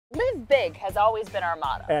big has always been our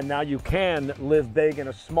motto. And now you can live big in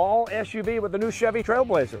a small SUV with the new Chevy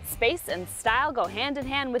Trailblazer. Space and style go hand in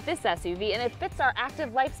hand with this SUV, and it fits our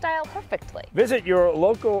active lifestyle perfectly. Visit your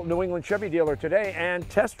local New England Chevy dealer today and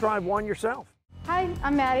test drive one yourself. Hi,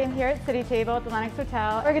 I'm Maddie. I'm here at City Table at the Lennox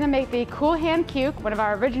Hotel. We're gonna make the Cool Hand Cuke, one of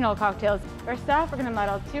our original cocktails. First off, we're gonna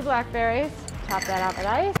muddle 2 blackberries, top that out with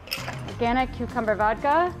ice, organic cucumber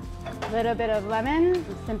vodka, a little bit of lemon,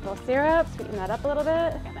 some simple syrup, sweeten that up a little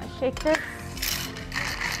bit. Gonna shake this.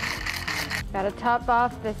 Gotta top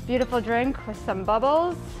off this beautiful drink with some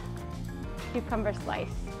bubbles, cucumber slice.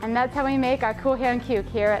 And that's how we make our Cool Hand Cuke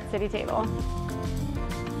here at City Table.